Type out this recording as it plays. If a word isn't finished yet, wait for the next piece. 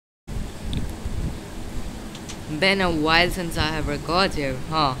Been a while since I have recorded,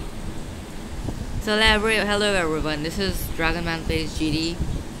 huh? So hello everyone, this is Dragonman Plays GD.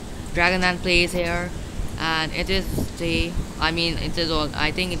 Dragonman Plays here, and it is day, it is all,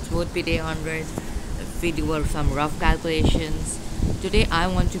 I think it would be day 100 if we do some rough calculations. Today I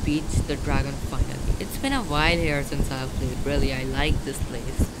want to beat the dragon finally. It's been a while here since I've played, really, I like this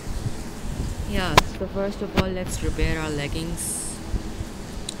place. Yeah, so first of all, let's repair our leggings.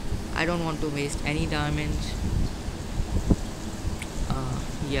 I don't want to waste any diamond.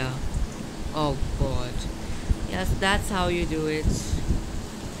 Yeah. Oh god. Yes, that's how you do it.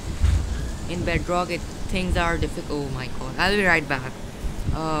 In bedrock, things are difficult. Oh my god. I'll be right back.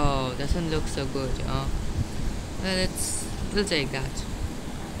 Oh, doesn't look so good. Well, we'll take that.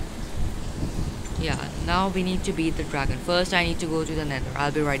 Yeah, now we need to beat the dragon. First, I need to go to the nether.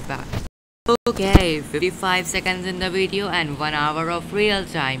 I'll be right back. Okay, 55 seconds in the video and 1 hour of real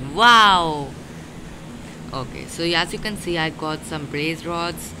time. Wow! Okay, so as you can see, I got some blaze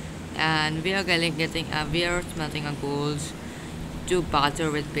rods, and we are we are smelting a gold to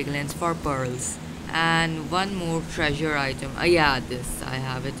barter with piglins for pearls, and one more treasure item. Yeah, this I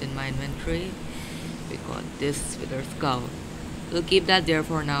have it in my inventory. We got this wither skull. We'll keep that there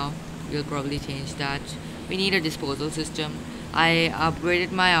for now. We'll probably change that. We need a disposal system. I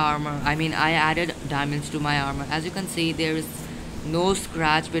upgraded my armor. I added diamonds to my armor. As you can see, there is no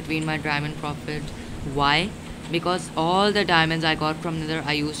scratch between my diamond profit. Why? Because all the diamonds I got from nether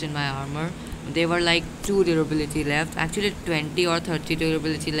I used in my armor. They were like 2 durability left, actually 20 or 30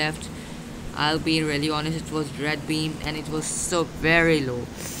 durability left. I'll be really honest, it was red beam and it was so very low.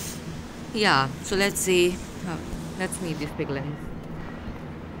 Yeah, so let's see. Let's meet these piglins.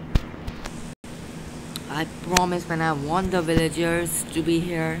 I promise when I want the villagers to be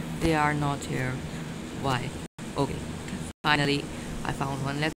here, they are not here. Why? Okay, finally I found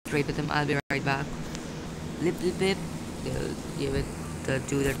one. Let's trade with them. I'll be right back. Little bit, they'll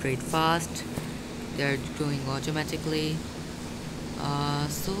do the trade fast. They're doing automatically.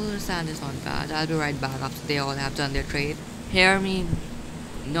 Solar sand is not bad. I'll be right back after they all have done their trade. Hear me,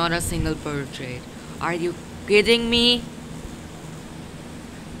 not a single per trade. Are you kidding me?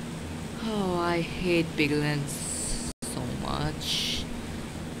 Oh, I hate piglins so much.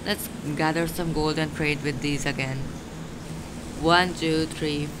 Let's gather some gold and trade with these again. 1, 2,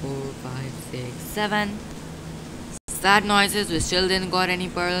 3, 4, 5, 6, 7. Sad noises, we still didn't got any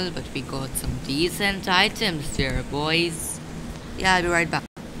pearl, but we got some decent items there, boys. Yeah, I'll be right back.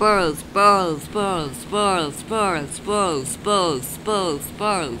 Pearls, pearls, pearls, pearls, pearls, pearls, pearls, pearls,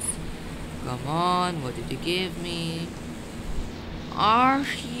 pearls. Come on, what did you give me? Are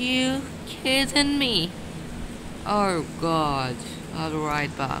you kidding me? Oh god, I'll be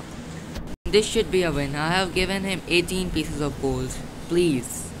right back. This should be a win. I have given him 18 pieces of gold.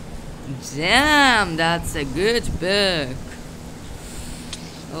 Please. Damn, that's a good book.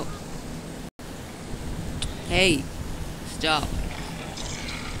 Oh. Hey, stop.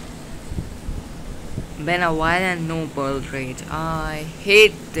 Been a while and no pearl trade. I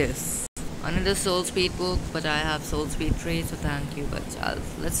hate this. Another soul speed book, but I have soul speed trade, so thank you, but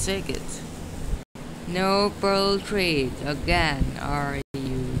let's take it. No pearl trade again. Are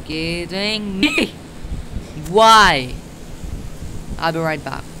you kidding me? Why? I'll be right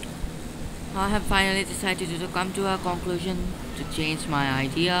back. I have finally decided to come to a conclusion to change my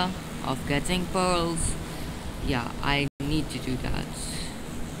idea of getting pearls. Yeah, I need to do that.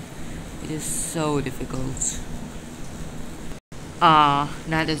 It is so difficult.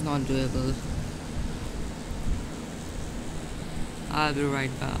 That is not doable. I'll be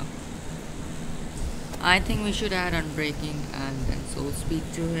right back. I think we should add unbreaking and then soul speed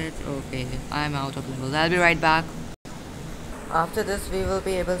to it. Okay, I'm out of levels. I'll be right back. After this, we will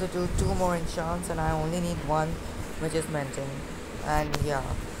be able to do 2 more enchants, and I only need 1, which is maintain. And yeah,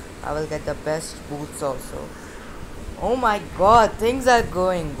 I will get the best boots also. Oh my god, things are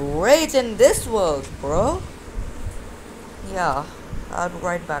going great in this world, bro. Yeah, I'll be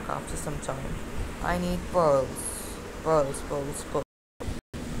right back after some time. I need pearls. Pearls, pearls, pearls.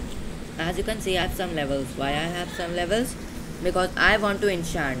 As you can see, I have some levels. Why I have some levels? Because I want to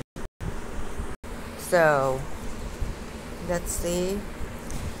enchant. So let's see.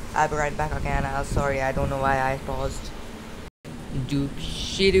 I'll be right back again. Sorry, I don't know why I paused. Doop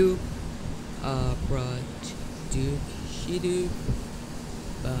shidoop. Right. Doop shidoop.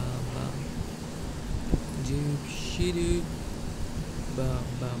 Bam bam. Doop shidoop. Bam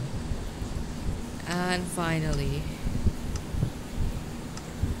bam. And finally,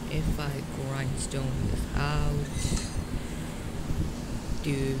 if I grindstone this out.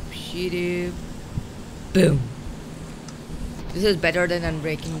 Doop shidoop. Boom. This is better than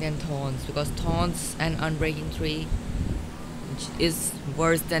unbreaking than thorns, because thorns and unbreaking 3 is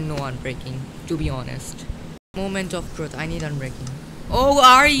worse than no unbreaking, to be honest. Moment of truth, I need unbreaking. Oh,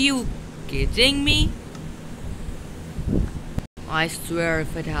 are you kidding me? I swear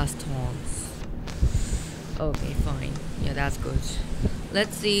if it has thorns. Okay, fine. Yeah, that's good.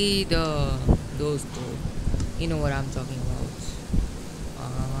 Let's see those two. You know what I'm talking about.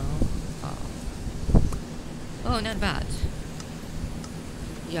 Oh, not bad.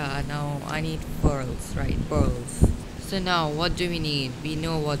 Yeah, now I need pearls, right? Pearls. So now what do we need? We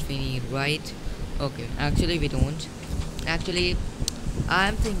know what we need, right? Okay, actually we don't. Actually,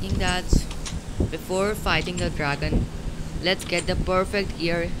 I'm thinking that before fighting the dragon, let's get the perfect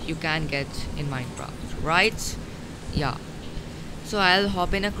gear you can get in Minecraft, right? Yeah. So I'll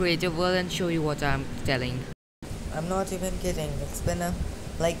hop in a creative world and show you what I'm telling. I'm not even kidding. It's been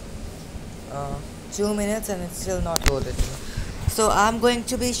like 2 minutes and it's still not loaded. So I'm going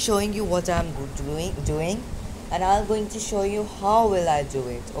to be showing you what I'm doing, and I'm going to show you how will I do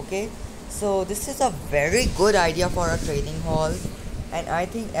it. Okay. So this is a very good idea for a trading hall, and I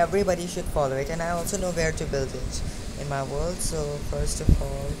think everybody should follow it. And I also know where to build it in my world. So first of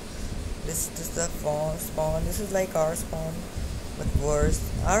all, this is the spawn. This is like our spawn, but worse.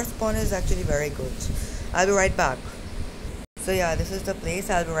 Our spawn is actually very good. I'll be right back. So yeah, this is the place.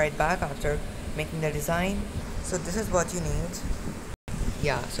 I'll be right back after making the design. So this is what you need.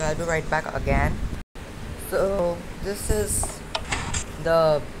 Yeah, so I'll be right back again. So this is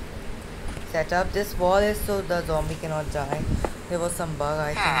the setup. This wall is so the zombie cannot die. There was some bug,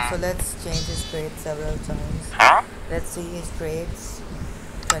 I think. So let's change his traits several times. Let's see his traits.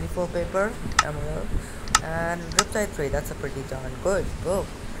 24 paper, emerald, and riptide trait. That's a pretty darn good. Go.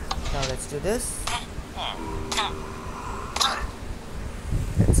 Now let's do this.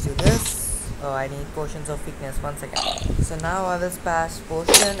 Let's do this. Oh, I need potions of weakness. 1 second. So now I will splash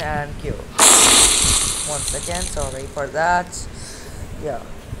potion and cure. 1 second. Sorry for that. Yeah.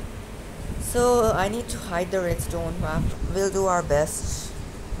 So I need to hide the redstone map. We'll do our best.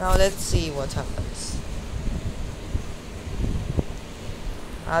 Now let's see what happens.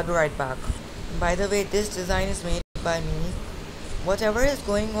 I'll be right back. By the way, this design is made by me. Whatever is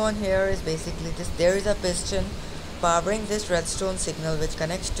going on here is basically this. There is a piston powering this redstone signal which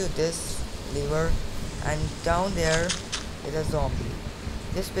connects to this lever, and down there is a zombie.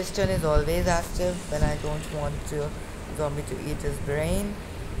 This piston is always active when I don't want the zombie to eat his brain.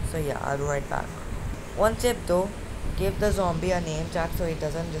 So yeah, I'll be right back. One tip though, give the zombie a name tag so it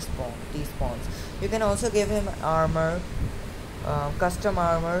doesn't despawns. You can also give him armor, custom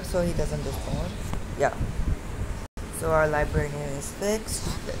armor, so he doesn't despawn. Yeah. So our librarian is fixed.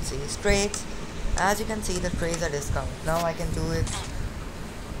 Let's see his traits. As you can see, the traits are discount. Now I can do it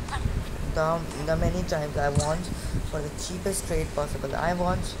down the many times I want for the cheapest trade possible. I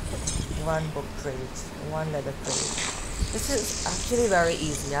want 1 book trade, 1 leather trade. This is actually very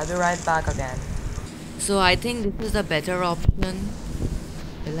easy. I'll be right back again. So I think this is a better option.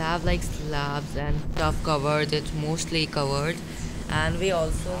 We'll have like slabs and stuff covered. It's mostly covered, and we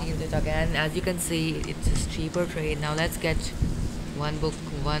also healed it again. As you can see, it's a cheaper trade. Now let's get 1 book,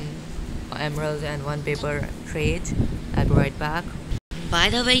 1 emerald and 1 paper trade. I'll be right back. By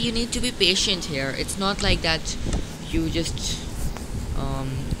the way, you need to be patient here. It's not like that you just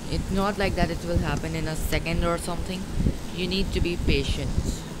it's not like that it will happen in a second or something. You need to be patient.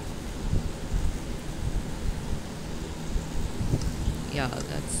 Yeah,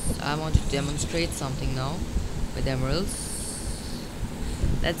 I want to demonstrate something now with emeralds.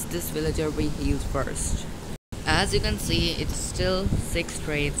 Let's this villager be healed first. As you can see, it's still 6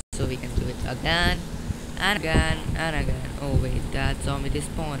 trades, so we can do it again and again and again. Oh wait, that zombie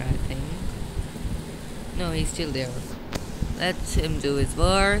despawned, I think. No, he's still there. Let him do his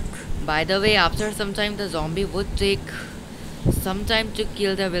work. By the way, after some time the zombie would take some time to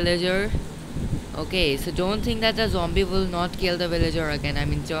kill the villager. Okay, so don't think that the zombie will not kill the villager again. I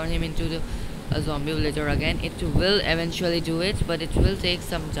mean, turn him into a zombie villager again. It will eventually do it, but it will take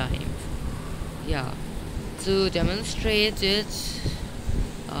some time. Yeah. To demonstrate it,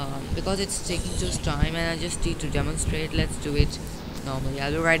 because it's taking just time and I just need to demonstrate, let's do it normally.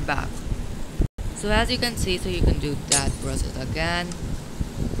 I'll be right back. So as you can see, so you can do that process again.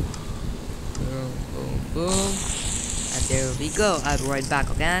 Boom, boom, boom. And there we go. I'll be right back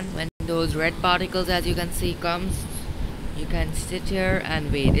again. When those red particles, as you can see, comes, you can sit here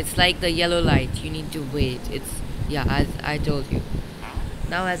and wait. It's like the yellow light. You need to wait. It's, yeah, as I told you.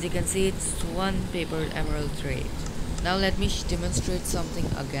 Now as you can see, it's 1 paper emerald trade. Now let me demonstrate something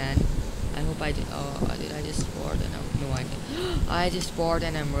again. I hope I did. Oh, did I just poured an emerald? No, I didn't. I just poured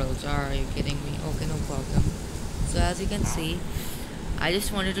an emerald. Are you kidding me? Okay, no problem. So as you can see, I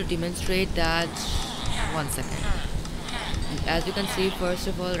just wanted to demonstrate that. One second. As you can see, first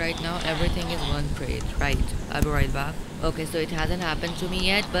of all, right now everything is one crate. Right, I'll be right back. Okay, so it hasn't happened to me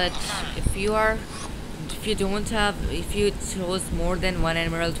yet, but if you don't have, if you chose more than one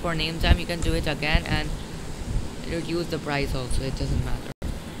emerald for name time, you can do it again and reduce the price also. It doesn't matter.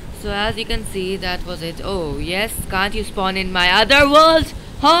 So as you can see, that was it. Oh yes, can't you spawn in my other world?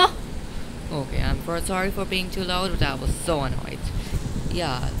 Huh? Okay, sorry for being too loud, but I was so annoyed.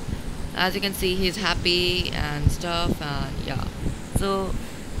 Yeah, as you can see, he's happy and stuff, and yeah. So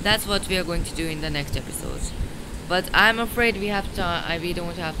that's what we are going to do in the next episode. But I'm afraid we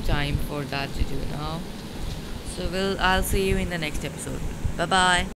don't have time for that to do now. So I'll see you in the next episode. Bye bye.